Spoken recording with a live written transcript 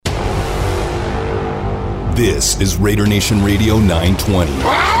This is Raider Nation Radio 920.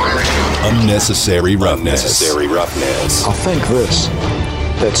 Unnecessary roughness. I'll think this,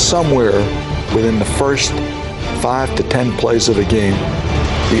 that somewhere within the first 5 to 10 plays of the game,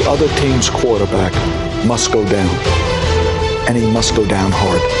 the other team's quarterback must go down. And he must go down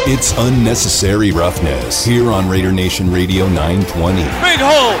hard. It's Unnecessary Roughness here on Raider Nation Radio 920. Big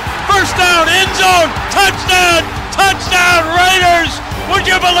hole, first down, end zone, touchdown, Raiders! Would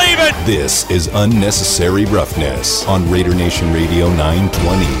you believe it? This is Unnecessary Roughness on Raider Nation Radio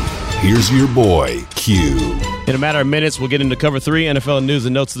 920. Here's your boy, Q. In a matter of minutes, we'll get into cover 3, NFL news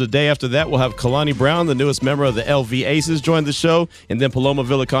and notes of the day. After that, we'll have Kalani Brown, the newest member of the LV Aces, join the show. And then Paloma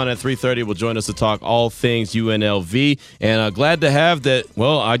Villicon at 3:30 will join us to talk all things UNLV. And glad to have that.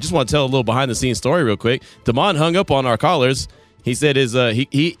 Well, I just want to tell a little behind-the-scenes story real quick. Damon hung up on our callers. He said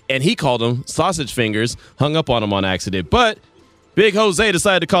he called them sausage fingers, hung up on him on accident. But Big Jose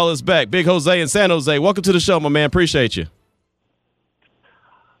decided to call us back. Big Jose in San Jose, welcome to the show, my man. Appreciate you.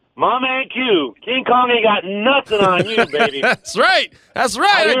 My man Q, King Kong ain't got nothing on you, baby. That's right. Out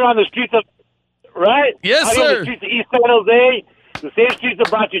here on the streets of, right? Yes, out sir. Here on the streets of East San Jose, the same streets that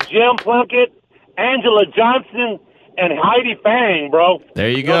brought you Jim Plunkett, Angela Johnson, and Heidi Fang, bro. There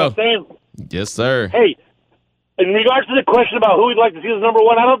you know go. What I'm saying? Yes, sir. Hey, in regards to the question about who we'd like to see as number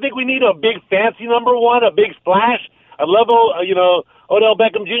one, I don't think we need a big fancy number one, a big splash. I love, Odell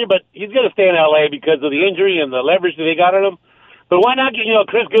Beckham Jr., but he's going to stay in L.A. because of the injury and the leverage that they got on him. But why not get,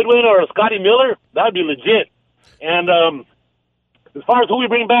 Chris Goodwin or Scotty Miller? That would be legit. And as far as who we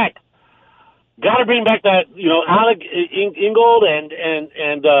bring back, got to bring back that, Alec Ingold and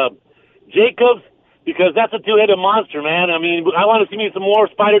Jacobs, because that's a two-headed monster, man. I mean, I want to see me some more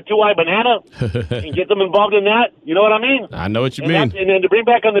Spider Two-Eye Banana and get them involved in that. You know what I mean? I know what you mean. And then to bring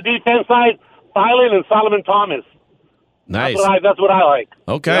back on the defense side, Thielen and Solomon Thomas. Nice. That's what I like.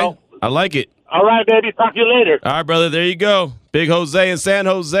 Okay. I like it. All right, baby. Talk to you later. All right, brother. There you go. Big Jose in San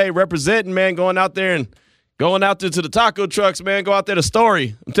Jose representing, man, going out there to the taco trucks, man. Go out there to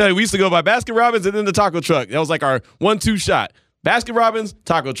Story. I'm telling you, we used to go by Baskin Robbins and then the taco truck. That was like our 1-2 shot. Baskin Robbins,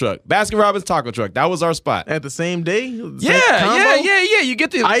 taco truck. Baskin Robbins, taco truck. That was our spot. At the same day? Yeah. You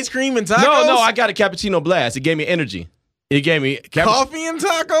get the ice cream and tacos? No, I got a cappuccino blast. It gave me energy. It gave me coffee and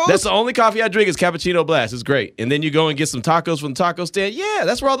tacos? That's the only coffee I drink is cappuccino blast. It's great. And then you go and get some tacos from the taco stand. Yeah,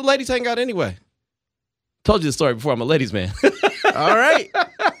 that's where all the ladies hang out anyway. Told you the story before. I'm a ladies' man. All right.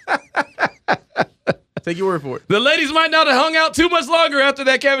 Take your word for it. The ladies might not have hung out too much longer after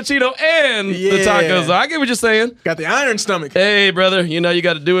that cappuccino and the tacos. I get what you're saying. Got the iron stomach. Hey, brother, you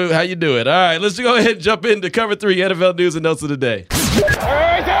got to do it how you do it. All right, let's go ahead and jump into cover 3 NFL news and notes of the day.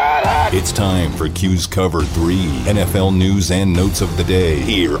 It's time for Q's Cover 3 NFL news and notes of the day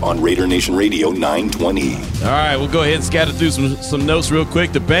here on Raider Nation Radio 920. All right, we'll go ahead and scatter through some notes real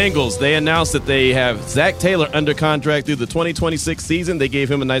quick. The Bengals, they announced that they have Zach Taylor under contract through the 2026 season. They gave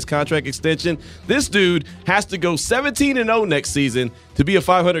him a nice contract extension. This dude has to go 17-0 next season to be a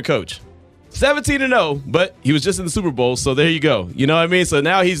 500 coach. 17-0, but he was just in the Super Bowl, so there you go. You know what I mean? So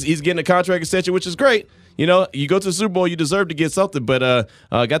now he's getting a contract extension, which is great. You go to the Super Bowl, you deserve to get something, but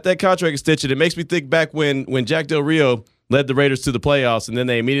got that contract extension. It makes me think back when Jack Del Rio led the Raiders to the playoffs, and then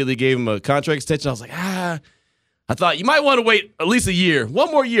they immediately gave him a contract extension. I was like, I thought you might want to wait at least a year,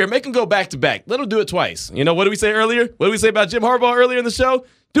 one more year, make him go back-to-back. Let him do it twice. What did we say earlier? What did we say about Jim Harbaugh earlier in the show?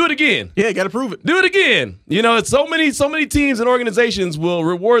 Do it again. Yeah, got to prove it. Do it again. It's so many teams and organizations will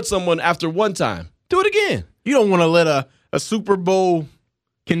reward someone after one time. Do it again. You don't want to let a Super Bowl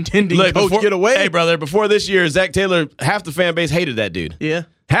contending coach get away. Hey, brother, before this year, Zach Taylor, half the fan base hated that dude. Yeah.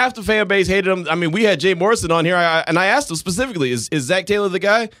 Half the fan base hated him. I mean, we had Jay Morrison on here, and I asked him specifically, is Zach Taylor the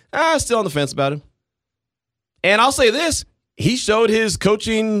guy? Still on the fence about him. And I'll say this, he showed his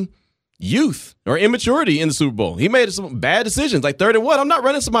coaching youth or immaturity in the Super Bowl. He made some bad decisions, like 3rd and 1. I'm not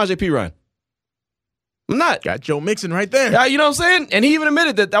running Samaje Perine. I'm not. Got Joe Mixon right there. You know what I'm saying? And he even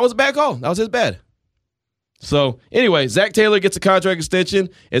admitted that was a bad call. That was his bad. So, anyway, Zach Taylor gets a contract extension.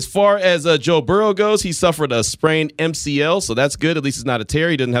 As far as Joe Burrow goes, he suffered a sprained MCL, so that's good. At least it's not a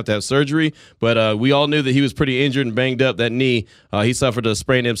tear. He doesn't have to have surgery. But we all knew that he was pretty injured and banged up, that knee. He suffered a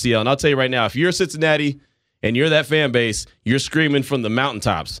sprained MCL. And I'll tell you right now, if you're Cincinnati and you're that fan base, you're screaming from the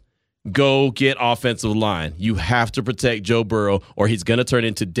mountaintops, go get offensive line. You have to protect Joe Burrow, or he's going to turn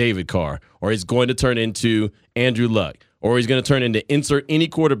into David Carr, or he's going to turn into Andrew Luck, or he's going to turn into insert any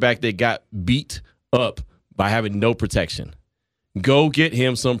quarterback that got beat up by having no protection. Go get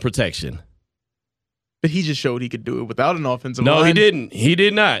him some protection. But he just showed he could do it without an offensive line. No, he didn't. He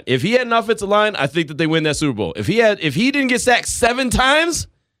did not. If he had an offensive line, I think that they win that Super Bowl. If he didn't get sacked 7 times,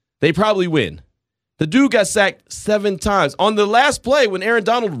 they probably win. The dude got sacked 7 times. On the last play, when Aaron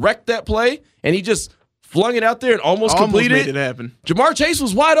Donald wrecked that play, and he just flung it out there and almost completed made it happen. Jamar Chase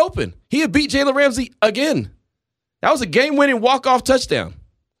was wide open. He had beat Jalen Ramsey again. That was a game-winning walk-off touchdown.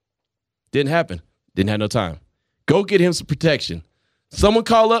 Didn't happen. Didn't have no time. Go get him some protection. Someone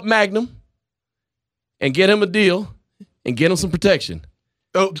call up Magnum and get him a deal and get him some protection.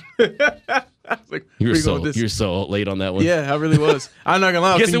 Oh, like, you're so late on that one. Yeah, I really was. I'm not gonna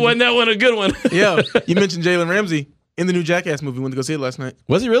lie. Guess it wasn't that one a good one. Yeah, you mentioned Jalen Ramsey in the new Jackass movie. Went to go see it last night.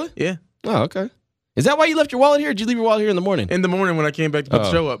 Was he really? Yeah. Oh, okay. Is that why you left your wallet here? Or did you leave your wallet here in the morning? In the morning when I came back to put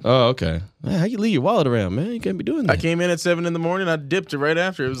the show up. Oh, okay. Man, how you leave your wallet around, man? You can't be doing that. I came in at 7 in the morning. I dipped it right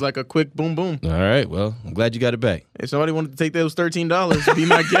after. It was like a quick boom, boom. All right. Well, I'm glad you got it back. If somebody wanted to take those $13, be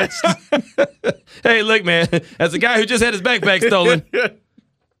my guest. Hey, look, man. As a guy who just had his backpack stolen,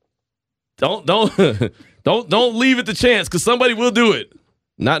 don't leave it to chance because somebody will do it.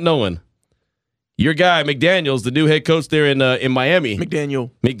 Not knowing. Your guy McDaniels, the new head coach there in Miami.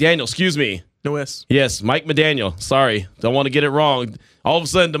 McDaniel, excuse me. No S. Yes, Mike McDaniel. Sorry, don't want to get it wrong. All of a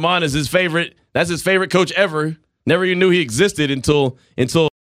sudden, Damon is his favorite. That's his favorite coach ever. Never even knew he existed until he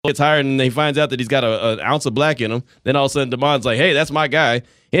gets hired and he finds out that he's got an ounce of black in him. Then all of a sudden, Damon's like, hey, that's my guy.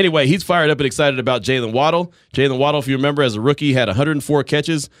 Anyway, he's fired up and excited about Jalen Waddle. Jalen Waddle, if you remember, as a rookie, had 104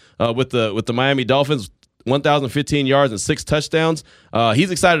 catches with the Miami Dolphins, 1,015 yards and 6 touchdowns. He's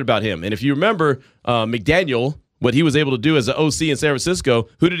excited about him. And if you remember, McDaniel, what he was able to do as an OC in San Francisco,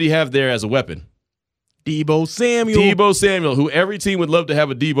 who did he have there as a weapon? Deebo Samuel, who every team would love to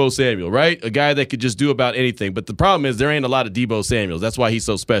have a Deebo Samuel, right? A guy that could just do about anything. But the problem is there ain't a lot of Deebo Samuels. That's why he's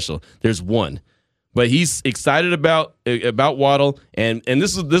so special. There's one. But he's excited about Waddle, and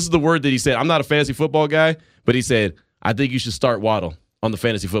this is the word that he said. I'm not a fantasy football guy, but he said, I think you should start Waddle on the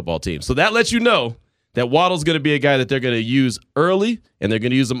fantasy football team. So that lets you know that Waddle's going to be a guy that they're going to use early, and they're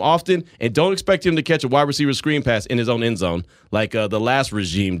going to use him often, and don't expect him to catch a wide receiver screen pass in his own end zone like the last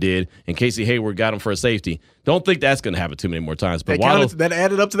regime did, and Casey Hayward got him for a safety. Don't think that's going to happen too many more times. But that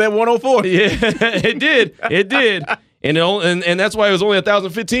added up to that 104. Yeah, it did. It did. And that's why it was only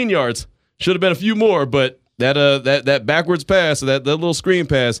 1,015 yards. Should have been a few more, but that backwards pass, that little screen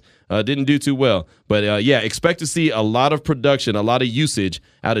pass, didn't do too well. But, expect to see a lot of production, a lot of usage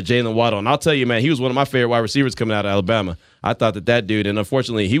out of Jalen Waddle. And I'll tell you, man, he was one of my favorite wide receivers coming out of Alabama. I thought that dude, and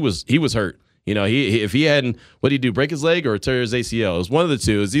unfortunately, he was hurt. You know, if he hadn't, what did he do, break his leg or tear his ACL? It was one of the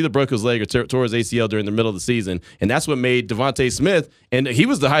two. It was either broke his leg or tore his ACL during the middle of the season. And that's what made Devontae Smith, and he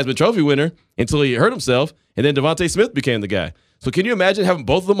was the Heisman Trophy winner until he hurt himself, and then Devontae Smith became the guy. So can you imagine having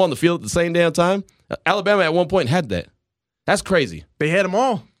both of them on the field at the same damn time? Alabama at one point had that. That's crazy. They had them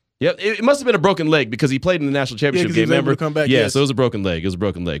all. Yeah, it must have been a broken leg because he played in the national championship game. Remember? Come back, yes. So it was a broken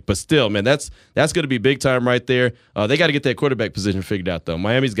leg. But still, man, that's going to be big time right there. They got to get that quarterback position figured out, though.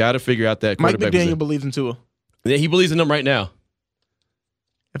 Miami's got to figure out that quarterback position. Mike McDaniel believes in Tua. Yeah, he believes in him right now.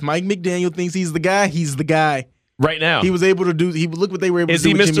 If Mike McDaniel thinks he's the guy, he's the guy. Right now. He was able to do. Look what they were able to do. Is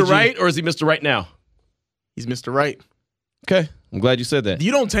he Mr. Right or is he Mr. Right now? He's Mr. Right. Okay. I'm glad you said that.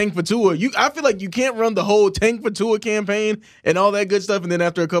 You don't tank for Tua. I feel like you can't run the whole tank for Tua campaign and all that good stuff, and then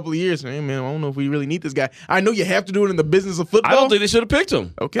after a couple of years, hey, man, I don't know if we really need this guy. I know you have to do it in the business of football. I don't think they should have picked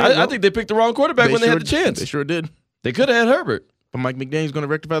him. Okay. I think they picked the wrong quarterback when they had the chance. They sure did. They could have had Herbert. But Mike McDaniel's going to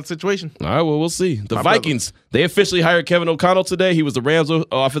rectify the situation. All right, well, we'll see. The Vikings, they officially hired Kevin O'Connell today. He was the Rams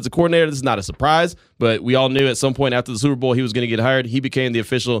offensive coordinator. This is not a surprise, but we all knew at some point after the Super Bowl he was going to get hired. He became the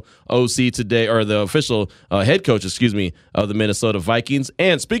official OC today, or the official head coach, of the Minnesota Vikings.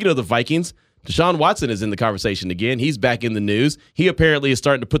 And speaking of the Vikings, Deshaun Watson is in the conversation again. He's back in the news. He apparently is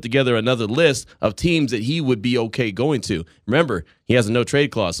starting to put together another list of teams that he would be okay going to. Remember, he has a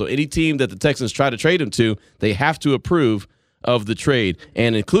no-trade clause, so any team that the Texans try to trade him to, they have to approve of the trade,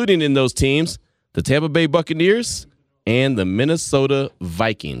 and including in those teams, the Tampa Bay Buccaneers and the Minnesota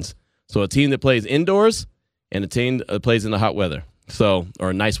Vikings. So a team that plays indoors and a team that plays in the hot weather,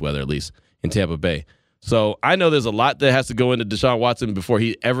 or nice weather at least, in Tampa Bay. So I know there's a lot that has to go into Deshaun Watson before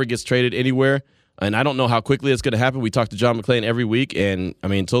he ever gets traded anywhere, and I don't know how quickly it's going to happen. We talk to John McClain every week, and I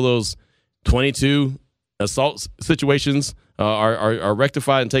mean, until those 22 assault situations are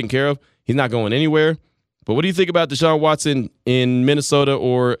rectified and taken care of, he's not going anywhere. But what do you think about Deshaun Watson in Minnesota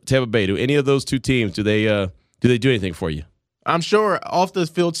or Tampa Bay? Do any of those two teams, do they do anything for you? I'm sure off the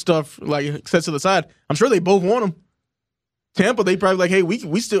field stuff, like set to the side, I'm sure they both want him. Tampa, they probably like, hey,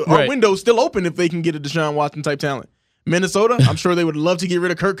 we still our window's still open if they can get a Deshaun Watson type talent. Minnesota, I'm sure they would love to get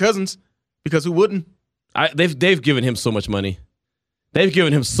rid of Kirk Cousins because who wouldn't? They've given him so much money. They've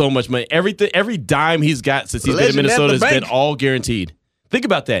given him so much money. Every dime he's got since he's been in Minnesota has been all guaranteed. Think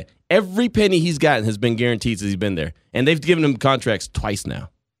about that. Every penny he's gotten has been guaranteed since he's been there. And they've given him contracts twice now.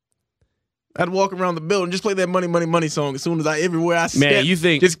 I'd walk around the building, just play that money, money, money song as soon as everywhere I step. Man, you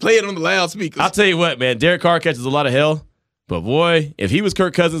think just play it on the loudspeakers. I'll tell you what, man. Derek Carr catches a lot of hell, but boy, if he was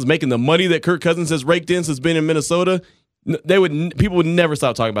Kirk Cousins making the money that Kirk Cousins has raked in since being in Minnesota, people would never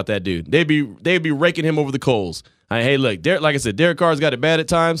stop talking about that dude. They'd be raking him over the coals. Hey, look, like I said, Derek Carr's got it bad at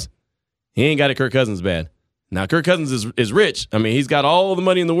times. He ain't got it Kirk Cousins bad. Now, Kirk Cousins is rich. I mean, he's got all the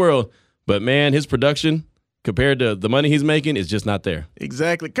money in the world, but man, his production compared to the money he's making is just not there.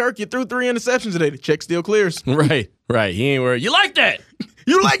 Exactly. Kirk, you threw 3 interceptions today. The check still clears. Right. He ain't worried. You like that?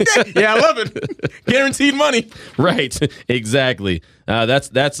 You like that? Yeah, I love it. Guaranteed money. Right. Exactly.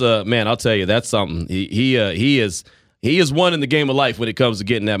 That's man, I'll tell you, that's something. He is one in the game of life when it comes to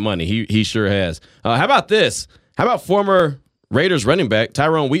getting that money. He sure has. How about this? How about former Raiders running back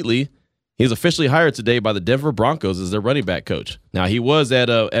Tyrone Wheatley? He's officially hired today by the Denver Broncos as their running back coach. Now, he was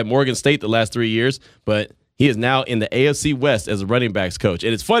at Morgan State the last 3 years, but he is now in the AFC West as a running backs coach.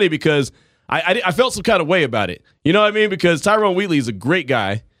 And it's funny because I felt some kind of way about it. You know what I mean? Because Tyrone Wheatley is a great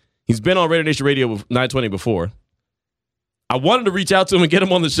guy. He's been on Raider Nation Radio with 920 before. I wanted to reach out to him and get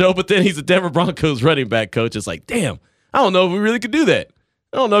him on the show, but then he's a Denver Broncos running back coach. It's like, damn, I don't know if we really could do that.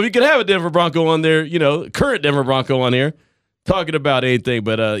 I don't know if you could have a Denver Bronco on there, current Denver Bronco on here, talking about anything.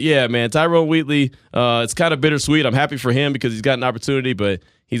 But, yeah, man, Tyrone Wheatley, it's kind of bittersweet. I'm happy for him because he's got an opportunity, but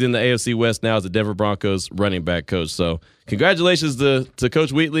he's in the AFC West now as the Denver Broncos running back coach. So congratulations to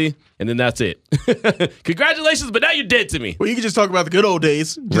Coach Wheatley, and then that's it. Congratulations, but now you're dead to me. Well, you can just talk about the good old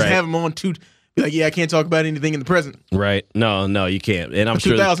days. Just right. Have him on be like, yeah, I can't talk about anything in the present. Right. No, you can't. And I'm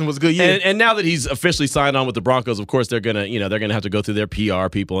sure 2000 was a good year. And now that he's officially signed on with the Broncos, of course they're gonna have to go through their PR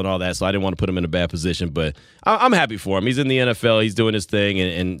people and all that. So I didn't want to put him in a bad position, but I'm happy for him. He's in the NFL. He's doing his thing,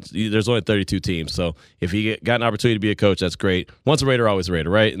 and there's only 32 teams. So if he got an opportunity to be a coach, that's great. Once a Raider, always a Raider,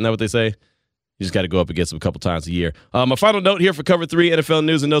 right? Isn't that what they say? You just got to go up against him a couple times a year. My final note here for Cover 3 NFL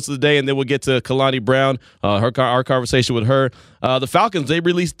news and notes of the day, and then we'll get to Kalani Brown, our conversation with her. The Falcons, they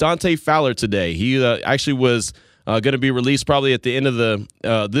released Dante Fowler today. He actually was going to be released probably at the end of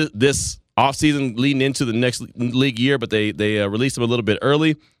this offseason leading into the next league year, but they released him a little bit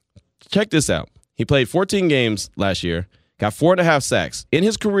early. Check this out. He played 14 games last year, got 4.5 sacks. In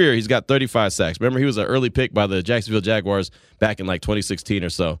his career, he's got 35 sacks. Remember, he was an early pick by the Jacksonville Jaguars back in like 2016 or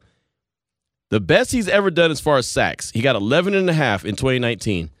so. The best he's ever done as far as sacks, he got 11.5 in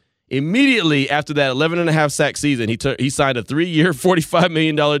 2019. Immediately after that 11.5 sack season, he signed a 3-year, $45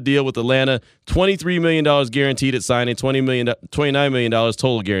 million deal with Atlanta, $23 million guaranteed at signing, $29 million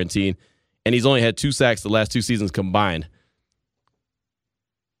total guaranteed, and he's only had 2 sacks the last 2 seasons combined.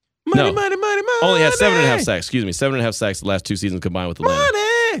 Money. Only had 7.5 sacks. 7.5 sacks the last 2 seasons combined with Atlanta.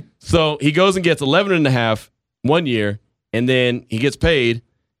 Money. So he goes and gets 11.5 1 year, and then he gets paid.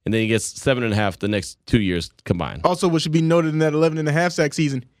 And then he gets 7.5 the next 2 years combined. Also, what should be noted in that 11.5 sack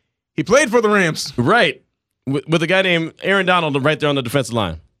season, he played for the Rams. Right. With a guy named Aaron Donald right there on the defensive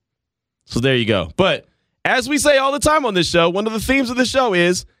line. So there you go. But as we say all the time on this show, one of the themes of the show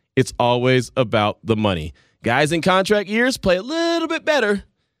is it's always about the money. Guys in contract years play a little bit better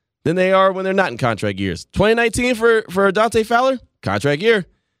than they are when they're not in contract years. 2019 for Dante Fowler, contract year.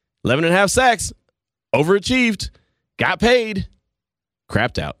 11.5 sacks, overachieved, got paid.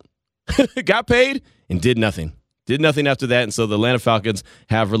 Crapped out. Got paid and did nothing. Did nothing after that, and so the Atlanta Falcons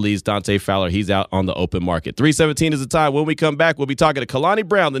have released Dante Fowler. He's out on the open market. 3:17 is the time. When we come back, we'll be talking to Kalani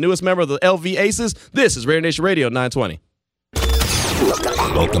Brown, the newest member of the LV Aces. This is Raider Nation Radio 920.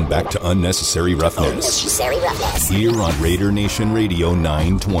 Welcome back to Unnecessary Roughness. Here on Raider Nation Radio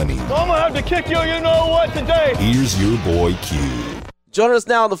 920. I'm going to have to kick you know what today. Here's your boy Q. Joining us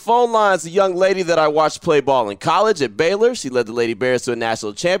now on the phone line is a young lady that I watched play ball in college at Baylor. She led the Lady Bears to a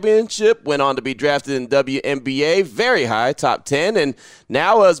national championship, went on to be drafted in WNBA, very high, top 10, and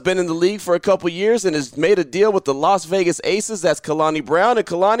now has been in the league for a couple years and has made a deal with the Las Vegas Aces. That's Kalani Brown. And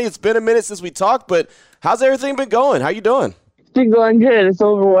Kalani, it's been a minute since we talked, but how's everything been going? How you doing? It's been going good. It's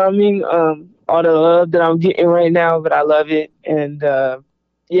overwhelming, all the love that I'm getting right now, but I love it, and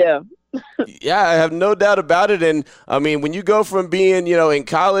yeah. Yeah, I have no doubt about it. And, I mean, when you go from being, in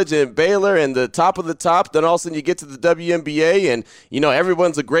college and Baylor and the top of the top, then all of a sudden you get to the WNBA and,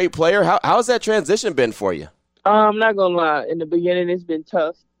 everyone's a great player. How's that transition been for you? I'm not going to lie. In the beginning, it's been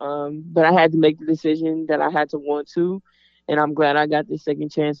tough, but I had to make the decision that I had to want to, and I'm glad I got this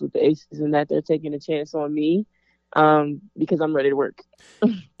second chance with the Aces and that they're taking a chance on me. Because I'm ready to work.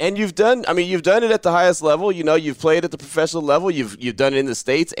 And you've done it at the highest level. You've played at the professional level. You've done it in the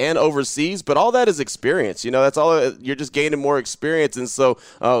States and overseas, but all that is experience. That's all. You're just gaining more experience. And so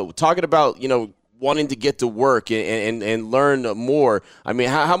talking about, wanting to get to work and learn more, I mean,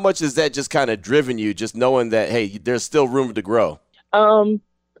 how much has that just kind of driven you, just knowing that, hey, there's still room to grow?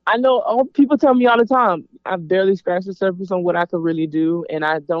 I know all people tell me all the time, I've barely scratched the surface on what I could really do. And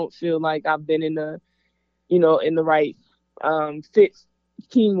I don't feel like I've been in the right fit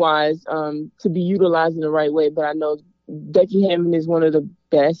team wise to be utilized in the right way. But I know Becky Hammon is one of the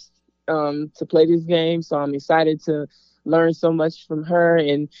best to play this game. So I'm excited to learn so much from her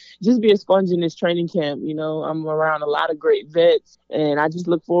and just be a sponge in this training camp. I'm around a lot of great vets, and I just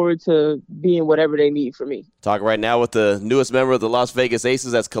look forward to being whatever they need for me. Talking right now with the newest member of the Las Vegas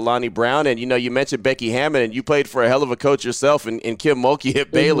Aces, that's Kalani Brown. And, you mentioned Becky Hammon, and you played for a hell of a coach yourself in Kim Mulkey at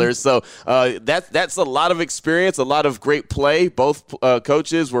Baylor. So that's a lot of experience, a lot of great play. Both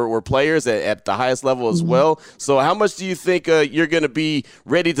coaches were players at the highest level as well. So how much do you think you're going to be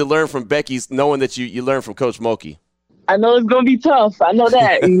ready to learn from Becky, knowing that you learned from Coach Mulkey? I know it's going to be tough. I know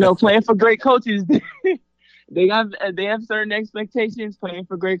that. Playing for great coaches, they have certain expectations. Playing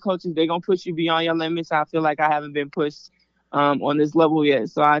for great coaches, they're going to push you beyond your limits. I feel like I haven't been pushed on this level yet.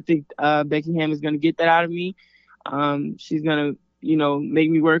 So I think Becky Hammon is going to get that out of me. She's going to, make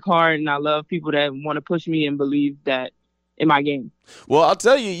me work hard. And I love people that want to push me and believe that in my game. Well, I'll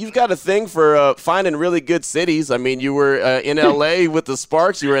tell you, you've got a thing for finding really good cities. I mean, you were in L.A. with the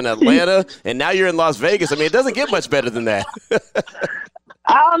Sparks, you were in Atlanta, and now you're in Las Vegas. I mean, it doesn't get much better than that.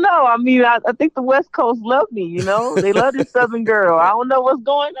 I don't know. I mean, I think the West Coast love me, They love this Southern girl. I don't know what's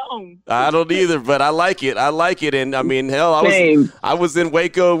going on. I don't either, but I like it. And, I mean, hell, I was in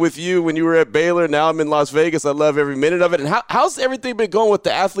Waco with you when you were at Baylor. Now I'm in Las Vegas. I love every minute of it. And how's everything been going with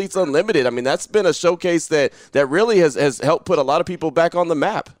the Athletes Unlimited? I mean, that's been a showcase that really has helped put a lot of people back on the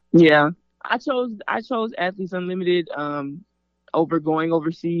map. Yeah. I chose Athletes Unlimited over going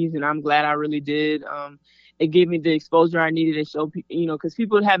overseas, and I'm glad I really did. It gave me the exposure I needed to show people, because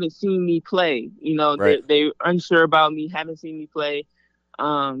people haven't seen me play. Right. They're unsure about me, haven't seen me play.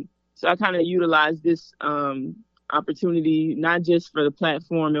 So I kind of utilized this opportunity, not just for the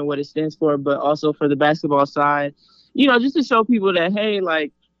platform and what it stands for, but also for the basketball side. Just to show people that, hey,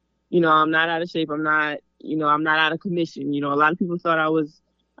 I'm not out of shape. I'm not out of commission. A lot of people thought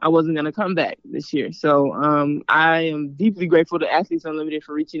I wasn't going to come back this year. So I am deeply grateful to Athletes Unlimited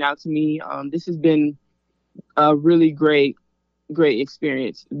for reaching out to me. This has been a really great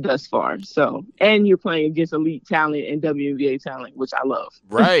experience thus far. So, and you're playing against elite talent and WNBA talent, which I love.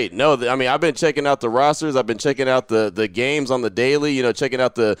 Right. No, I mean, I've been checking out the rosters. I've been checking out the games on the daily, checking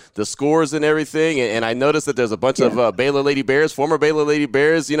out the scores and everything. And I noticed that there's a bunch of Baylor Lady Bears, former Baylor Lady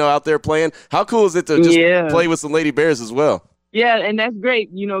Bears, out there playing. How cool is it to just play with some Lady Bears as well? Yeah, and that's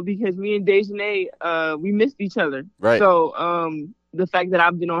great, because me and Dejanay, we missed each other. Right. So, the fact that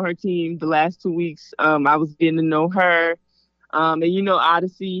I've been on her team the last 2 weeks, I was getting to know her. And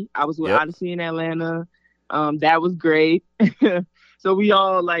Odyssey, I was with Odyssey in Atlanta. That was great. So we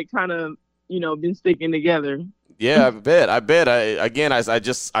all kind of, been sticking together. Yeah, I bet.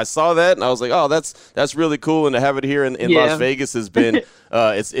 I saw that and I was like, oh, that's really cool. And to have it here in Las Vegas has been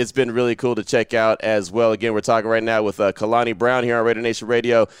it's been really cool to check out as well. Again, we're talking right now with Kalani Brown here on Raider Nation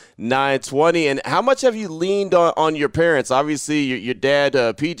Radio 920. And how much have you leaned on your parents? Obviously, your dad,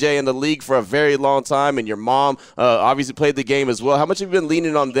 PJ, in the league for a very long time, and your mom obviously played the game as well. How much have you been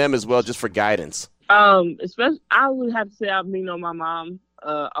leaning on them as well, just for guidance? Especially, I would have to say I've leaned on my mom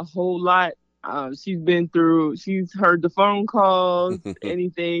a whole lot. She's heard the phone calls,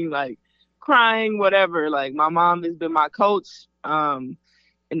 anything like crying, whatever. Like, my mom has been my coach on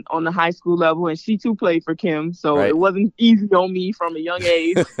the high school level, and she too played for Kim, so It wasn't easy on me from a young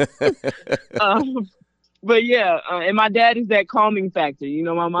age. But yeah, and my dad is that calming factor.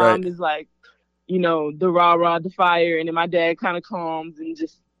 My mom is like, the rah-rah, the fire, and then my dad kind of calms and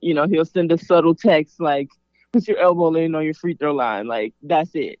just, he'll send a subtle text like, put your elbow in on your free throw line. Like,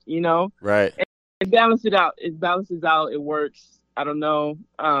 that's it, Right. And it balances out. It balances out. It works. I don't know.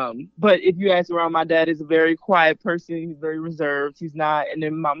 But if you ask around, my dad is a very quiet person. He's very reserved. He's not. And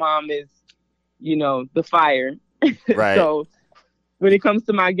then my mom is, the fire. Right. So when it comes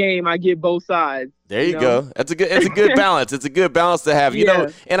to my game, I get both sides. There you go. It's a good balance. It's a good balance to have.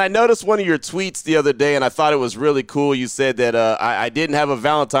 And I noticed one of your tweets the other day, and I thought it was really cool. You said that I didn't have a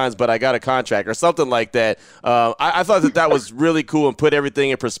Valentine's, but I got a contract or something like that. I thought that was really cool and put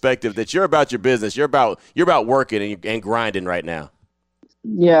everything in perspective, that you're about your business. You're about working and grinding right now.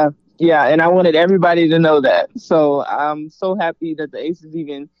 Yeah. And I wanted everybody to know that. So I'm so happy that the Aces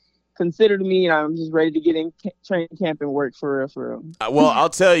even considered me, and I'm just ready to get in training camp and work for real. Well, I'll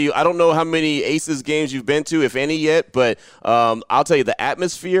tell you, I don't know how many Aces games you've been to, if any yet, but I'll tell you, the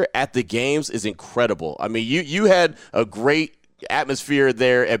atmosphere at the games is incredible. I mean, you had a great atmosphere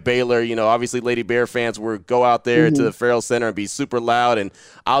there at Baylor. Obviously Lady Bear fans would go out there to the Farrell Center and be super loud. And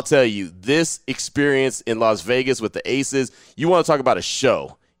I'll tell you, this experience in Las Vegas with the Aces, you want to talk about a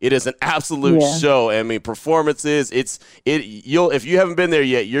show. It is an absolute show. I mean, performances. If you haven't been there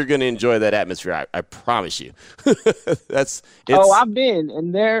yet, you're going to enjoy that atmosphere. I promise you. I've been,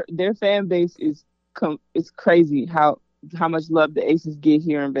 and their fan base is crazy. How much love the Aces get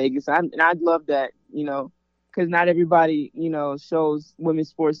here in Vegas, and I love that. Because not everybody, shows women's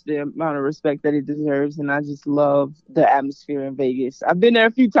sports the amount of respect that it deserves. And I just love the atmosphere in Vegas. I've been there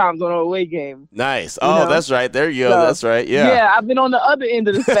a few times on an away game. Nice. Oh, that's right. There you go. So, that's right. Yeah. Yeah, I've been on the other end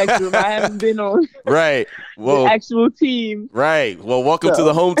of the spectrum. I haven't been on right. Well, the actual team. Right. Well, welcome to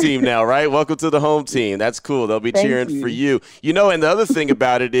the home team now, right? Welcome to the home team. That's cool. They'll be cheering for you. And the other thing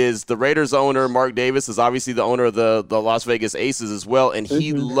about it is the Raiders owner, Mark Davis, is obviously the owner of the Las Vegas Aces as well. And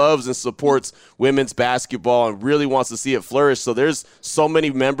he loves and supports women's basketball and really wants to see it flourish. So there's so many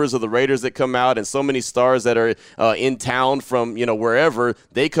members of the Raiders that come out and so many stars that are in town from, wherever.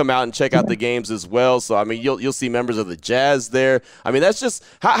 They come out and check out the games as well. So, I mean, you'll see members of the Jazz there. I mean, that's just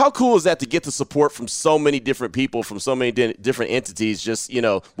 – how cool is that to get the support from so many different people, from so many different entities, just,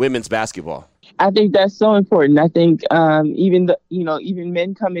 women's basketball? I think that's so important. I think even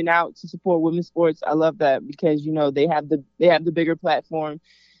men coming out to support women's sports, I love that because, they have the bigger platform.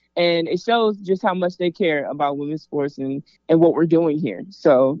 And it shows just how much they care about women's sports and what we're doing here.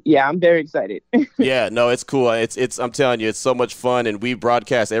 So, yeah, I'm very excited. Yeah, no, it's cool. It's I'm telling you, it's so much fun. And we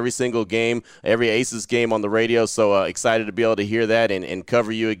broadcast every single game, every Aces game on the radio. So excited to be able to hear that and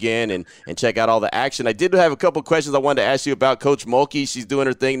cover you again and check out all the action. I did have a couple questions I wanted to ask you about Coach Mulkey. She's doing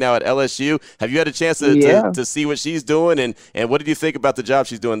her thing now at LSU. Have you had a chance to see what she's doing? And what did you think about the job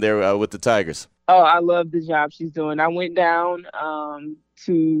she's doing there with the Tigers? Oh, I love the job she's doing. I went down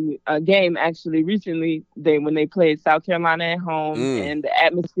to a game actually recently when they played South Carolina at home, and the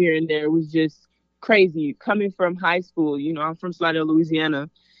atmosphere in there was just crazy. Coming from high school, I'm from Slidell, Louisiana,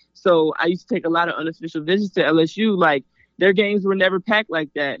 so I used to take a lot of unofficial visits to LSU. Like, their games were never packed like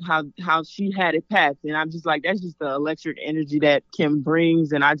that. How she had it packed, and I'm just like, that's just the electric energy that Kim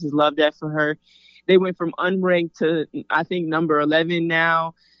brings, and I just love that for her. They went from unranked to I think number 11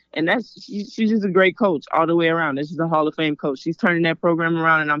 now. And she's just a great coach all the way around. She's a Hall of Fame coach. She's turning that program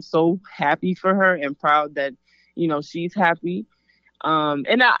around, and I'm so happy for her and proud that, she's happy.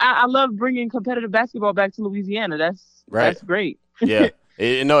 And I love bringing competitive basketball back to Louisiana. That's great. Yeah.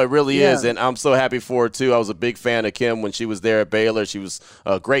 It really is, and I'm so happy for her, too. I was a big fan of Kim when she was there at Baylor. She was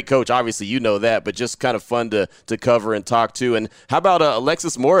a great coach. Obviously, you know that, but just kind of fun to cover and talk to. And how about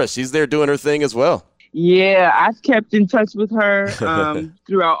Alexis Morris? She's there doing her thing as well. Yeah, I've kept in touch with her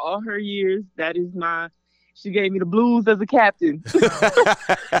throughout all her years. She gave me the blues as a captain.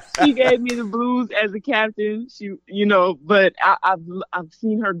 She gave me the blues as a captain. But I've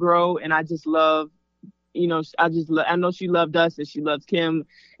seen her grow, and I just love, I know she loved us and she loves Kim,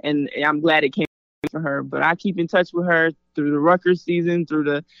 and I'm glad it came for her. But I keep in touch with her through the Rutgers season, through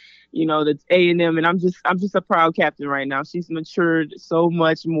the A&M, and I'm just a proud captain right now. She's matured so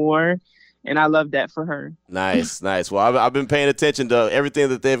much more. And I love that for her. Nice. Well, I've been paying attention to everything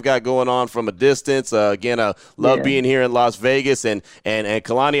that they've got going on from a distance. Again, I love being here in Las Vegas. And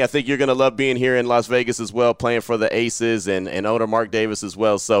Kalani, I think you're going to love being here in Las Vegas as well, playing for the Aces and owner Mark Davis as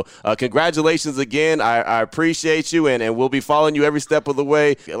well. So congratulations again. I appreciate you, and we'll be following you every step of the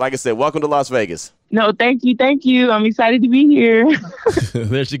way. Like I said, welcome to Las Vegas. No, thank you. I'm excited to be here.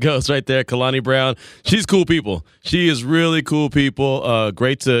 There she goes right there, Kalani Brown. She's cool people. She is really cool people.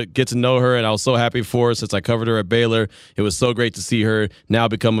 Great to get to know her, and I was so happy for her since I covered her at Baylor. It was so great to see her now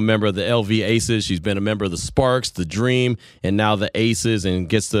become a member of the LV Aces. She's been a member of the Sparks, the Dream, and now the Aces, and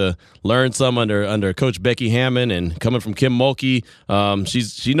gets to learn some under Coach Becky Hammon, and coming from Kim Mulkey.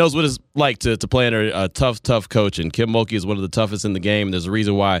 She knows what it's like to play under a tough coach, and Kim Mulkey is one of the toughest in the game. There's a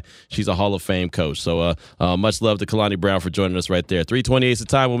reason why she's a Hall of Fame coach. So much love to Kalani Brown for joining us right there. 3:28 is the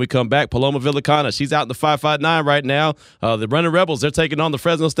time when we come back. Paloma Villicana, she's out in the 559 right now. The Running Rebels, they're taking on the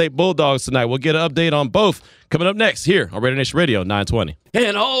Fresno State Bulldogs tonight. We'll get an update on both coming up next here on Raider Nation Radio 920.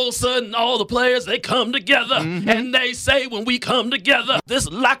 And all of a sudden, all the players, they come together, and they say when we come together, this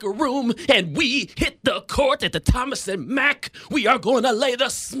locker room, and we hit the court at the Thomas and Mack, we are going to lay the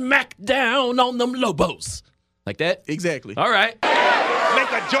smack down on them Lobos. Like that? Exactly. All right.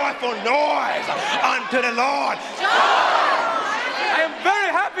 Make a joyful noise unto the Lord. I am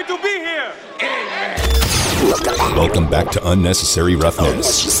very happy to be here. Amen. Welcome back to Unnecessary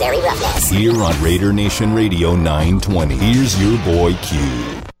Roughness. Here on Raider Nation Radio 920. Here's your boy Q.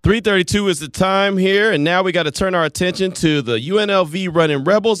 3:32 is the time here, and now we got to turn our attention to the UNLV Running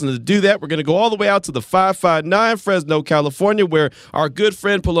Rebels. And to do that, we're going to go all the way out to the 559 Fresno, California, where our good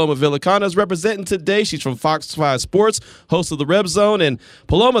friend Paloma Villicana is representing today. She's from Fox 5 Sports, host of the Reb Zone. And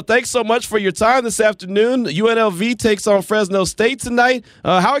Paloma, thanks so much for your time this afternoon. UNLV takes on Fresno State tonight.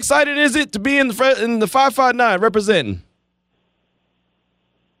 How excited is it to be in the 559 representing?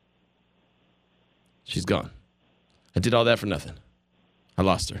 She's gone. I did all that for nothing. I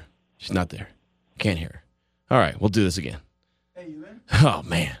lost her. She's not there. Can't hear her. All right, we'll do this again. Hey, you there? Oh,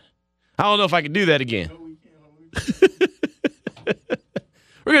 man. I don't know if I can do that again.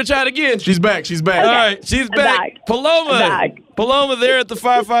 We're going to try it again. She's back. She's back. Okay. All right, she's back. Paloma there at the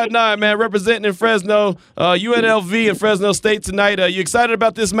 559, man, representing in Fresno, UNLV and Fresno State tonight. You excited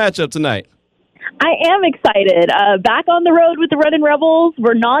about this matchup tonight? I am excited. Back on the road with the Running Rebels.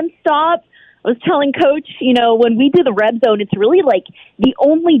 We're nonstop. I was telling Coach, when we do the Reb Zone, it's really like the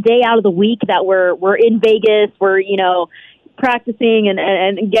only day out of the week that we're in Vegas. We're, practicing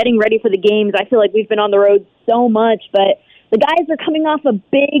and getting ready for the games. I feel like we've been on the road so much, but the guys are coming off a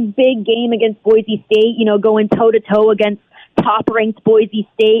big, big game against Boise State, going toe-to-toe against top-ranked Boise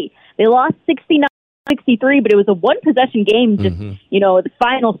State. They lost 69-63, but it was a one-possession game, just, the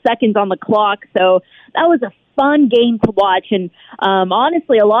final seconds on the clock. So that was a fun game to watch. And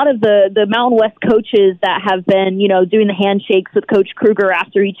honestly, a lot of the Mountain West coaches that have been, doing the handshakes with Coach Kruger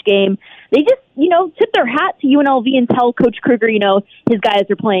after each game, they just, tip their hat to UNLV and tell Coach Kruger, his guys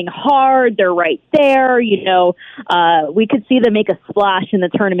are playing hard. They're right there. We could see them make a splash in the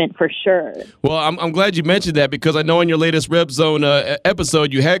tournament for sure. Well, I'm glad you mentioned that, because I know in your latest Reb Zone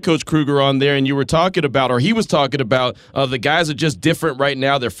episode, you had Coach Kruger on there, and you were talking about, or he was talking about, the guys are just different right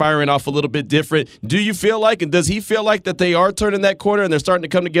now. They're firing off a little bit different. Do you feel like, and does he feel like that they are turning that corner and they're starting to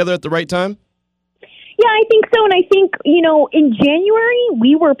come together at the right time? Yeah, I think so. And I think, in January,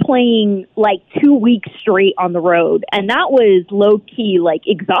 we were playing like 2 weeks straight on the road. And that was low-key,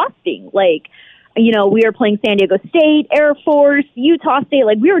 exhausting. We were playing San Diego State, Air Force, Utah State.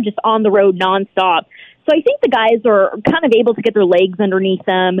 We were just on the road nonstop. So I think the guys are kind of able to get their legs underneath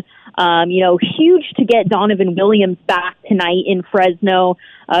them. Huge to get Donovan Williams back tonight in Fresno.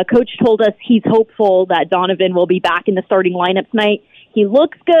 Coach told us he's hopeful that Donovan will be back in the starting lineup tonight. He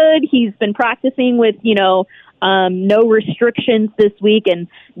looks good. He's been practicing with, no restrictions this week. And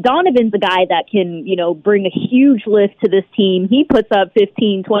Donovan's a guy that can, bring a huge lift to this team. He puts up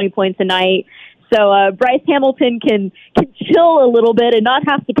 15, 20 points a night. So Bryce Hamilton can chill a little bit and not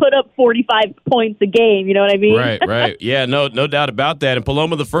have to put up 45 points a game. You know what I mean? Right. Yeah, no doubt about that. And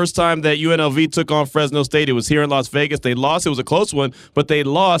Paloma, the first time that UNLV took on Fresno State, it was here in Las Vegas. They lost. It was a close one, but they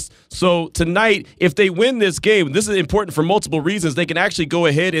lost. So tonight, if they win this game, this is important for multiple reasons. They can actually go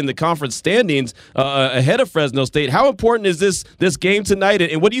ahead in the conference standings ahead of Fresno State. How important is this game tonight,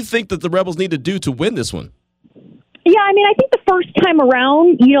 and what do you think that the Rebels need to do to win this one? Yeah, I think the first time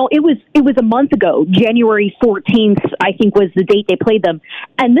around, it was a month ago. January 14th, I think, was the date they played them.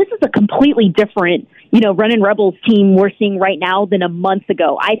 And this is a completely different, Running Rebels team we're seeing right now than a month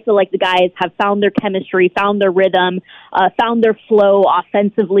ago. I feel like the guys have found their chemistry, found their rhythm, found their flow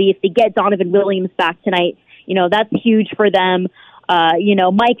offensively. If they get Donovan Williams back tonight, that's huge for them.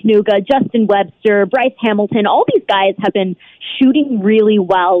 Mike Nuga, Justin Webster, Bryce Hamilton, all these guys have been shooting really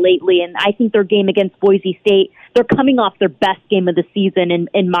well lately. And I think their game against Boise State, they're coming off their best game of the season,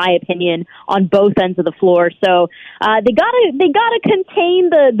 in my opinion, on both ends of the floor. So they gotta contain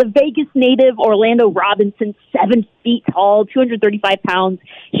the Vegas native Orlando Robinson, 7 feet tall, 235 pounds,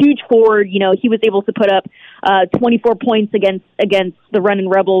 huge forward. He was able to put up 24 points against the Running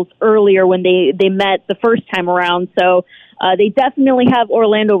Rebels earlier when they met the first time around. So they definitely have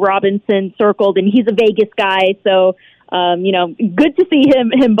Orlando Robinson circled, and he's a Vegas guy. So, good to see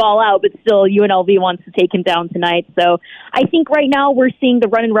him ball out, but still UNLV wants to take him down tonight. So I think right now we're seeing the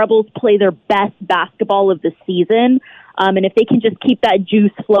Running Rebels play their best basketball of the season. And if they can just keep that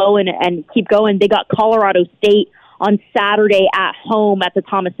juice flowing and keep going, they got Colorado State on Saturday at home at the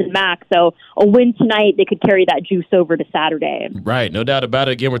Thomas & Mack. So a win tonight, they could carry that juice over to Saturday. Right, no doubt about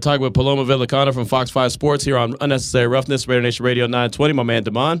it. Again, we're talking with Paloma Villicana from Fox 5 Sports here on Unnecessary Roughness, Raider Nation Radio 920. My man,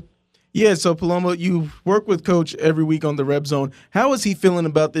 Damon. Yeah, so Paloma, you work with Coach every week on the Reb Zone. How is he feeling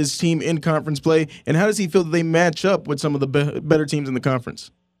about this team in conference play, and how does he feel that they match up with some of the better teams in the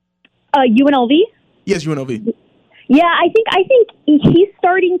conference? UNLV? Yes, UNLV. Yeah, I think he's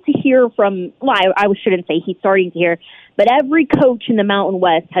starting to hear from. Well, I shouldn't say he's starting to hear, but every coach in the Mountain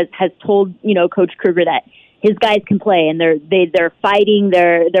West has told Coach Kruger that his guys can play, and they're fighting,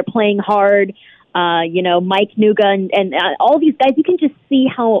 they're playing hard. Mike Nuga and all these guys, you can just see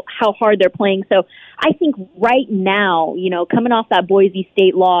how hard they're playing. So I think right now, coming off that Boise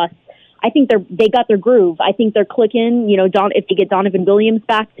State loss, I think they got their groove. I think they're clicking. If they get Donovan Williams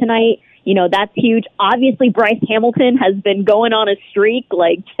back tonight, that's huge. Obviously, Bryce Hamilton has been going on a streak,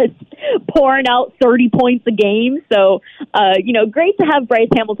 just pouring out 30 points a game. So, great to have Bryce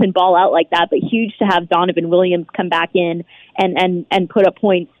Hamilton ball out like that, but huge to have Donovan Williams come back in and put up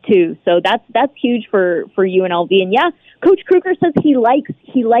points too. So that's huge for UNLV. And yeah, Coach Kruger says he likes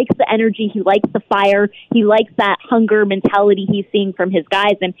the energy, he likes the fire, he likes that hunger mentality he's seeing from his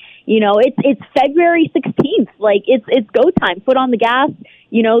guys. And it's February 16th, it's go time. Foot on the gas.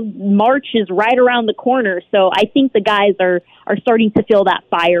 March is right around the corner, so I think the guys are starting to feel that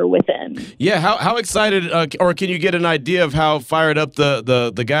fire within. Yeah, how excited, or can you get an idea of how fired up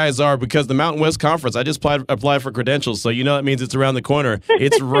the guys are? Because the Mountain West Conference, I just applied for credentials, so that means it's around the corner.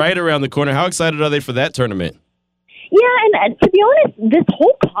 It's right around the corner. How excited are they for that tournament? Yeah, and to be honest, this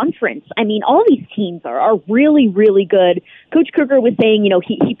whole conference, all these teams are really, really good. Coach Kruger was saying,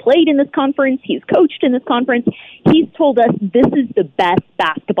 he played in this conference, he's coached in this conference. He's told us this is the best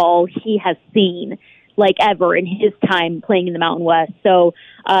basketball he has seen, ever in his time playing in the Mountain West. So,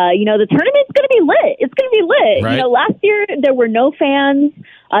 the tournament's going to be lit. It's going to be lit. Right. Last year there were no fans.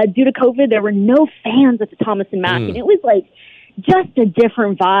 Due to COVID, there were no fans at the Thomas and Mack, and it was just a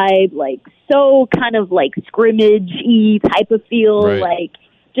different vibe, so kind of scrimmage-y type of feel, right.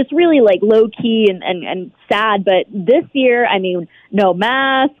 Just really low key and sad. But this year, no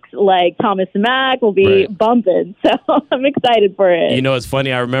masks, Thomas and Mack will be bumping. So I'm excited for it. It's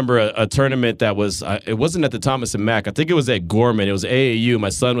funny. I remember a tournament that was, it wasn't at the Thomas and Mack. I think it was at Gorman. It was AAU. My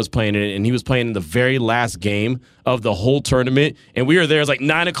son was playing in it, and he was playing in the very last game of the whole tournament. And we were there. It was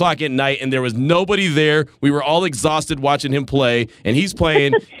 9 o'clock at night, and there was nobody there. We were all exhausted watching him play, and he's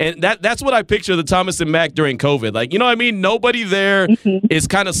playing. And that's what I picture the Thomas and Mack during COVID. Nobody there. It's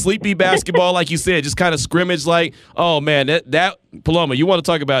kind of sleepy basketball, like you said, just kind of scrimmage. Oh man, that Paloma, you want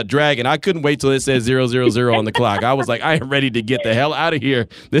to talk about dragging? I couldn't wait till it said 0-0-0 on the clock. I was I am ready to get the hell out of here.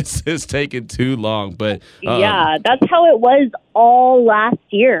 This is taking too long. But yeah, that's how it was all last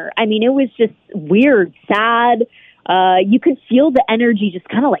year. It was just weird, sad. You could feel the energy just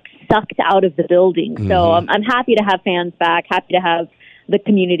kind of sucked out of the building. So I'm happy to have fans back. Happy to have the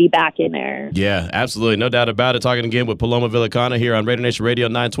community back in there. Yeah, absolutely. No doubt about it. Talking again with Paloma Villicana here on Raider Nation Radio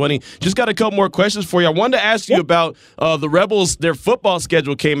 920. Just got a couple more questions for you. I wanted to ask you about the Rebels. Their football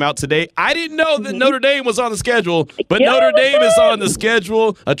schedule came out today. I didn't know that Notre Dame was on the schedule, but Notre Dame is on the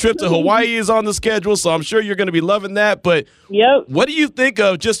schedule. A trip to Hawaii is on the schedule, so I'm sure you're going to be loving that. But what do you think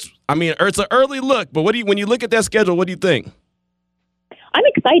of it's an early look, but when you look at that schedule, what do you think? I'm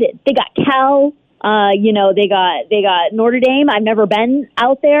excited. They got Cal. They got Notre Dame. I've never been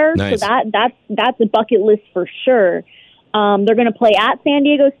out there, nice. So that's a bucket list for sure. They're going to play at San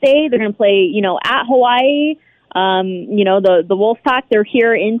Diego State. They're going to play, at Hawaii. The Wolfpack, they're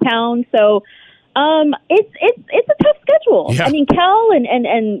here in town, so it's a tough schedule. Yeah. Cal and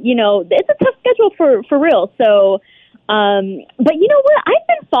it's a tough schedule for real. So. But you know what? I've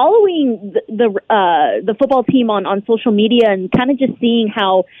been following the football team on social media and kind of just seeing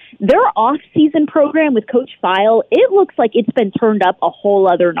how their off-season program with Coach File, it looks like it's been turned up a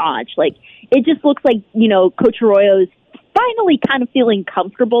whole other notch. It just looks like, Coach Arroyo's finally kind of feeling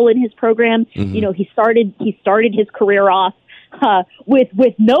comfortable in his program. He started his career off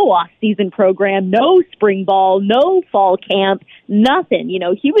with no off-season program, no spring ball, no fall camp, nothing.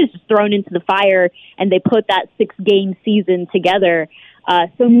 He was just thrown into the fire, and they put that 6-game season together.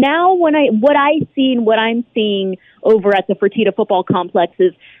 So now what I'm seeing over at the Fertitta Football Complex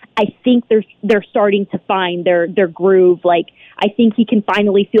is I think they're starting to find their groove. I think he can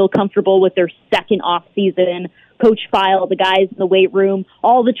finally feel comfortable with their second off-season. Coach File, the guys in the weight room,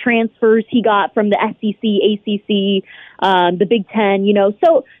 all the transfers he got from the SEC, ACC, the Big Ten,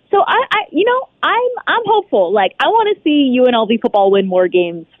 So I'm hopeful. I want to see UNLV football win more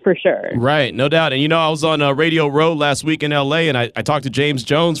games for sure. Right, no doubt. And I was on Radio Row last week in LA, and I talked to James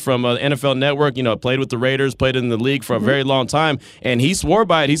Jones from NFL Network. Played with the Raiders, played in the league for a very long time, and he swore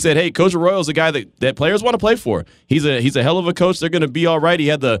by it. He said, "Hey, Coach Arroyo's a guy that players want to play for. He's a hell of a coach. They're going to be all right." He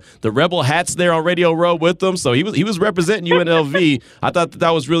had the Rebel hats there on Radio Row with them, so he was representing UNLV. I thought that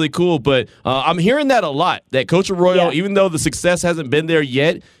was really cool. But I'm hearing that a lot. That Coach Arroyo, even though the success hasn't been there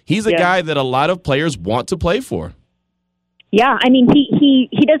yet, he's a guy that a lot of players want to play for. Yeah,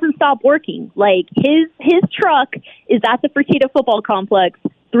 he doesn't stop working. His truck is at the Fertitta Football Complex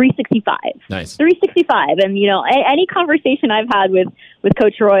 365. Nice. 365. And any conversation I've had with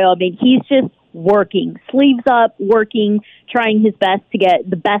Coach Arroyo, he's just working, sleeves up, working, trying his best to get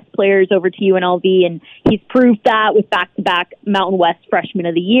the best players over to UNLV. And he's proved that with back-to-back Mountain West Freshman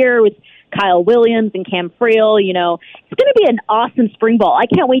of the Year with Kyle Williams and Cam Frail. You know, it's going to be an awesome spring ball. I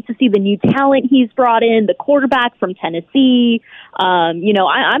can't wait to see the new talent he's brought in, the quarterback from Tennessee. You know,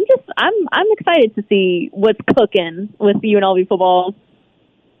 I'm excited to see what's cooking with the UNLV football.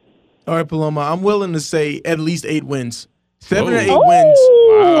 All right, Paloma, I'm willing to say at least 8 wins. 7 or 8 wins.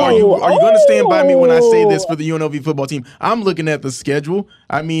 Wow. Are you going to stand by me when I say this for the UNLV football team? I'm looking at the schedule.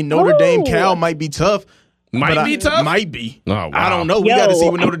 I mean, Notre Dame, Cal might be tough. Might be tough? Might be. Oh, wow. I don't know. We got to see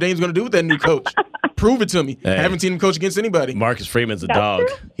what Notre Dame's going to do with that new coach. Prove it to me. Hey. I haven't seen him coach against anybody. Marcus Freeman's a dog.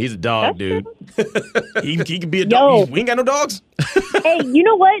 He's a dog, dude. he can be a dog. We ain't got no dogs. Hey, you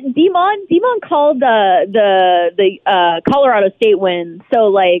know what? Demon called the Colorado State win. So,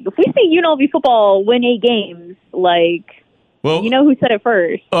 like, if we see UNLV football win 8 games, like, well, you know who said it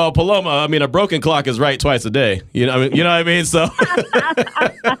first? Oh, Paloma. I mean, a broken clock is right twice a day. You know what I mean? So,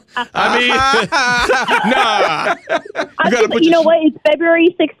 nah. You know what? It's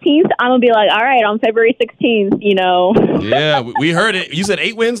February 16th. I'm gonna be like, all right, on February 16th. You know. Yeah, we heard it. You said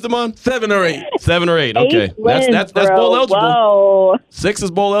 8 wins, Damon? 7 or 8. 7 or 8. Okay, 8 wins, that's bowl eligible. Whoa. 6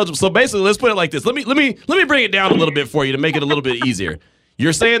 is bowl eligible. So basically, let's put it like this. Let me bring it down a little bit for you to make it a little bit easier.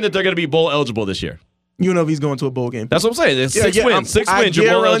 You're saying that they're going to be bowl eligible this year. UNLV's going to a bowl game. That's what I'm saying. It's 6 wins. 6 wins.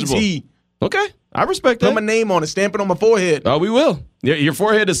 You're bowl eligible. Okay, I respect that. Put my name on it. Stamp it on my forehead. Oh, we will. Your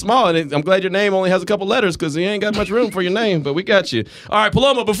forehead is small, and I'm glad your name only has a couple letters because you ain't got much room for your name, but we got you. All right,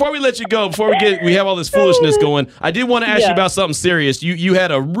 Paloma, before we let you go, we have all this foolishness going, I did want to ask you about something serious. You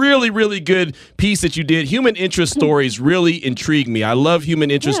had a really, really good piece that you did. Human interest stories really intrigue me. I love human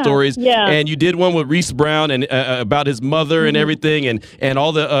interest stories. Yeah. And you did one with Reese Brown and about his mother and everything and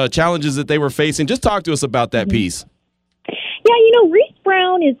all the challenges that they were facing. Just talk to us about that piece. Yeah, you know, Reese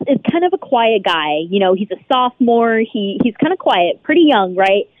Brown is kind of a quiet guy. You know, he's a sophomore. He's kind of quiet, pretty young,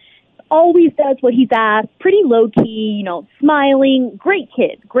 right? Always does what he's asked, pretty low-key, you know, smiling. Great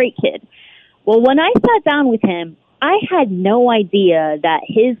kid. Well, when I sat down with him, I had no idea that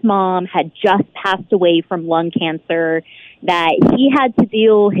his mom had just passed away from lung cancer, that he had to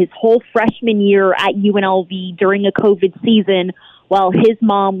deal his whole freshman year at UNLV during a COVID season while his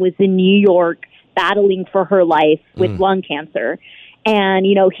mom was in New York battling for her life with lung cancer. And,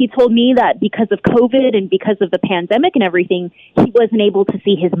 you know, he told me that because of COVID and because of the pandemic and everything, he wasn't able to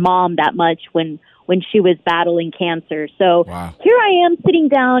see his mom that much when she was battling cancer. So Here I am sitting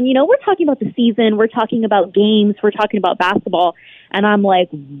down, you know, we're talking about the season, we're talking about games, we're talking about basketball. And I'm like,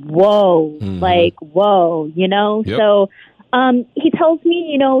 whoa, you know? Yep. So he tells me,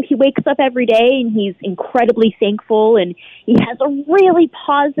 you know, he wakes up every day and he's incredibly thankful and he has a really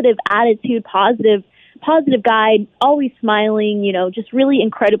positive attitude, positive guy, always smiling, you know, just really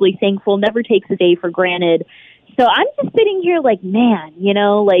incredibly thankful, never takes a day for granted. So I'm just sitting here like, man, you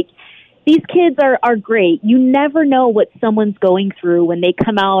know, like these kids are great. You never know what someone's going through when they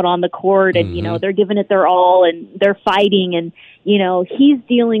come out on the court and, you know, they're giving it their all and they're fighting and, you know, he's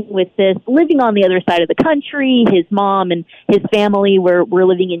dealing with this, living on the other side of the country. His mom and his family were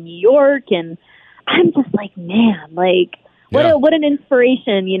living in New York. And I'm just like, man, like, what an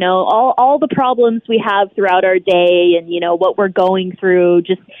inspiration, you know, all the problems we have throughout our day and, you know, what we're going through.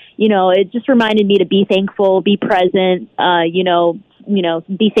 Just, you know, it just reminded me to be thankful, be present, you know,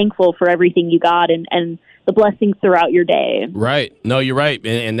 be thankful for everything you got and the blessings throughout your day. Right. No, you're right.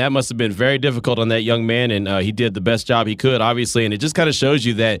 And that must have been very difficult on that young man. And he did the best job he could, obviously. And it just kind of shows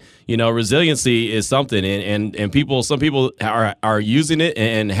you that, you know, resiliency is something. And some people are using it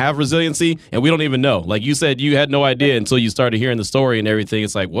and have resiliency, and we don't even know. Like you said, you had no idea until you started hearing the story and everything.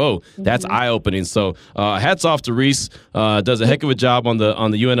 It's like, whoa, that's eye-opening. So hats off to Reese. Does a heck of a job on the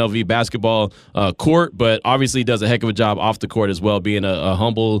UNLV basketball court, but obviously does a heck of a job off the court as well, being a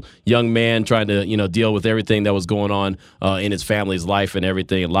humble young man trying to, you know, deal with everything that was going on in his family's life and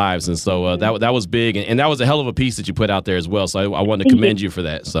everything in lives. And so that was big. And that was a hell of a piece that you put out there as well. So I wanted to commend you for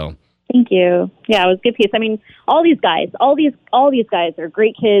that. So thank you. Yeah, it was a good piece. I mean, all these guys are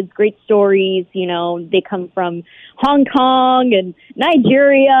great kids, great stories. You know, they come from Hong Kong and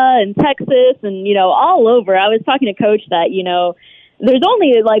Nigeria and Texas and, you know, all over. I was talking to Coach that, you know, there's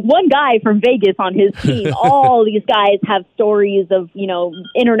only like one guy from Vegas on his team. All these guys have stories of, you know,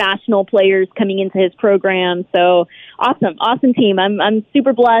 international players coming into his program. So awesome team. I'm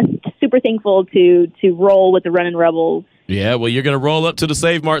super blessed, super thankful to roll with the Runnin' Rebels. Yeah, well, you're going to roll up to the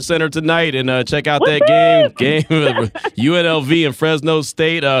Save Mart Center tonight and check out that game with UNLV and Fresno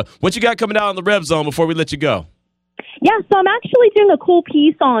State. What you got coming out on the Reb Zone before we let you go? Yeah, so I'm actually doing a cool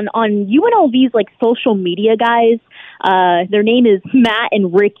piece on UNLV's like social media guys. Their name is Matt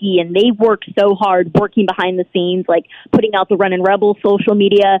and Ricky, and they've worked so hard working behind the scenes, like putting out the Runnin' Rebels social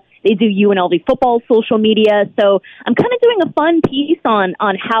media. They do UNLV football social media. So I'm kind of doing a fun piece on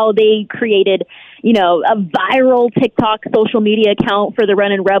how they created, a viral TikTok social media account for the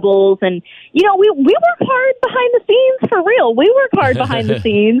Runnin' Rebels. And, we work hard behind the scenes, for real. We work hard behind the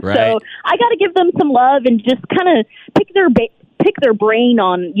scenes. Right. So I got to give them some love and just kind of pick their brain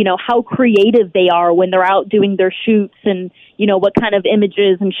on, how creative they are when they're out doing their shoots and, what kind of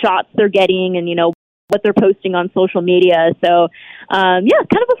images and shots they're getting and, what they're posting on social media. So, kind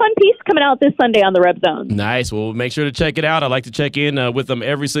of a fun piece coming out this Sunday on the Reb Zone. Nice. Well, make sure to check it out. I like to check in with them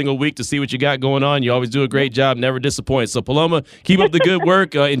every single week to see what you got going on. You always do a great job, never disappoint. So, Paloma, keep up the good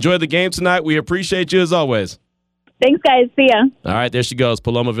work. Enjoy the game tonight. We appreciate you as always. Thanks, guys. See ya. All right, there she goes,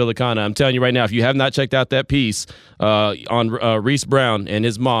 Paloma Villicana. I'm telling you right now, if you have not checked out that piece on Reese Brown and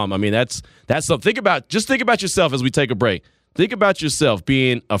his mom, I mean, that's something. Think about yourself as we take a break. Think about yourself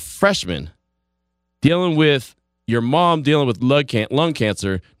being a freshman, dealing with your mom dealing with lung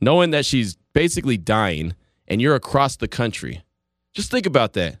cancer, knowing that she's basically dying, and you're across the country. Just think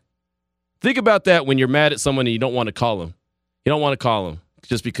about that. Think about that when you're mad at someone and you don't want to call them. You don't want to call them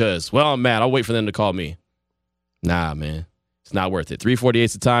just because, well, I'm mad. I'll wait for them to call me. Nah, man. It's not worth it. 3:48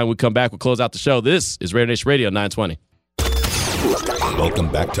 is the time. We come back. We'll close out the show. This is Raider Nation Radio 920.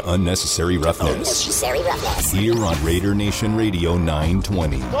 Welcome back to Unnecessary Roughness. Here on Raider Nation Radio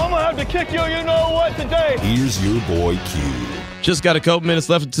 920. I'm going to have to kick you know what today. Here's your boy Q. Just got a couple minutes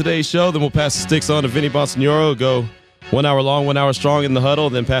left of today's show. Then we'll pass the sticks on to Vinny Bonsignoro. Go 1 hour long, 1 hour strong in the huddle.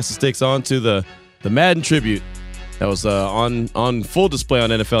 Then pass the sticks on to the Madden tribute that was on full display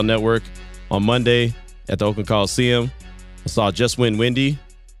on NFL Network on Monday at the Oakland Coliseum. I saw Just Win Wendy.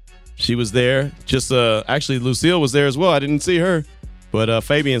 She was there. Actually, Lucille was there as well. I didn't see her. But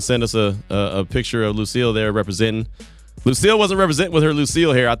Fabian sent us a picture of Lucille there representing. Lucille wasn't representing with her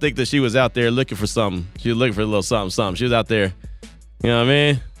Lucille hair. I think that she was out there looking for something. She was looking for a little something. She was out there. You know what I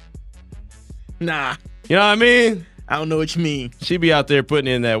mean? Nah. You know what I mean? I don't know what you mean. She be out there putting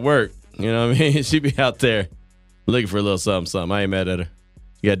in that work. You know what I mean? She be out there looking for a little something. I ain't mad at her.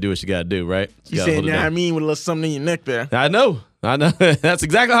 You got to do what you got to do, right? You saying, yeah, I mean, with a little something in your neck there. I know. That's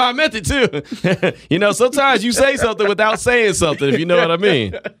exactly how I meant it, too. Sometimes you say something without saying something, if you know what I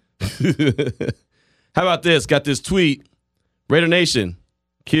mean. How about this? Got this tweet. Raider Nation,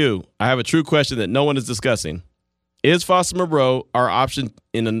 Q, I have a true question that no one is discussing. Is Foster Moreau our option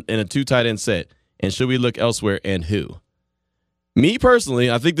in a two tight end set? And should we look elsewhere, and who? Me personally,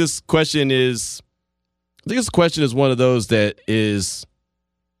 I think this question is one of those that is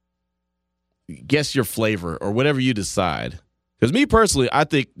guess your flavor or whatever you decide. Because me personally, I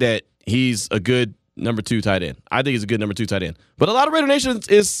think that he's a good number 2 tight end. I think he's a good number 2 tight end. But a lot of Raider Nation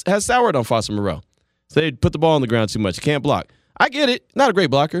has soured on Foster Moreau. So they put the ball on the ground too much. He can't block. I get it. Not a great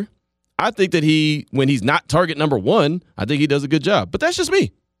blocker. I think that when he's not target number 1, I think he does a good job. But that's just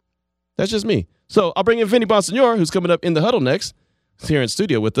me. So I'll bring in Vinny Bonsignor, who's coming up in the huddle next. He's here in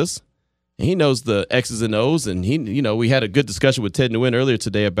studio with us. And he knows the X's and O's. And we had a good discussion with Ted Nguyen earlier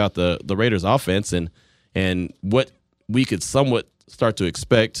today about the Raiders offense and what we could somewhat start to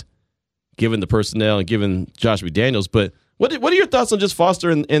expect given the personnel and given Josh McDaniels. But what are your thoughts on just Foster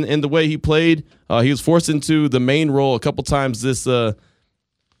and the way he played? He was forced into the main role a couple times this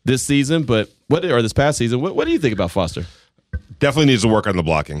season, this past season. What do you think about Foster? Definitely needs to work on the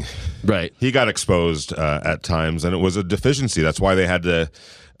blocking. Right. He got exposed at times, and it was a deficiency. That's why they had to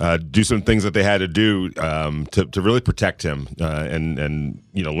do some things that they had to do to really protect him. And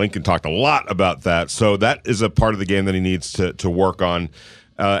Lincoln talked a lot about that. So that is a part of the game that he needs to work on.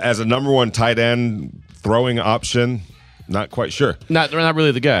 As a number 1 tight end throwing option, not quite sure. Not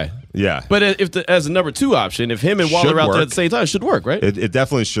really the guy. Yeah. But as a number 2 option, if him and Waller are out there at the same time, it should work, right? It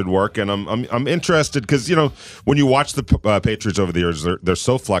definitely should work, and I'm interested because when you watch the Patriots over the years, they're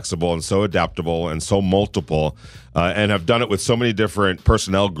so flexible and so adaptable and so multiple, and have done it with so many different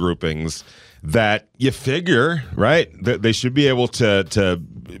personnel groupings that you figure, right, that they should be able to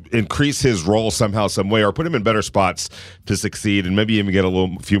increase his role somehow, some way, or put him in better spots to succeed and maybe even get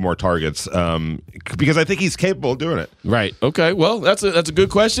a few more targets because I think he's capable of doing it. Right. Okay. Well, that's a good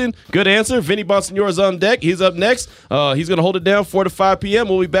question. Good answer. Vinny Bonsignor is on deck. He's up next. He's going to hold it down 4 to 5 p.m.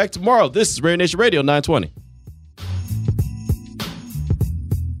 We'll be back tomorrow. This is Raider Nation Radio 920.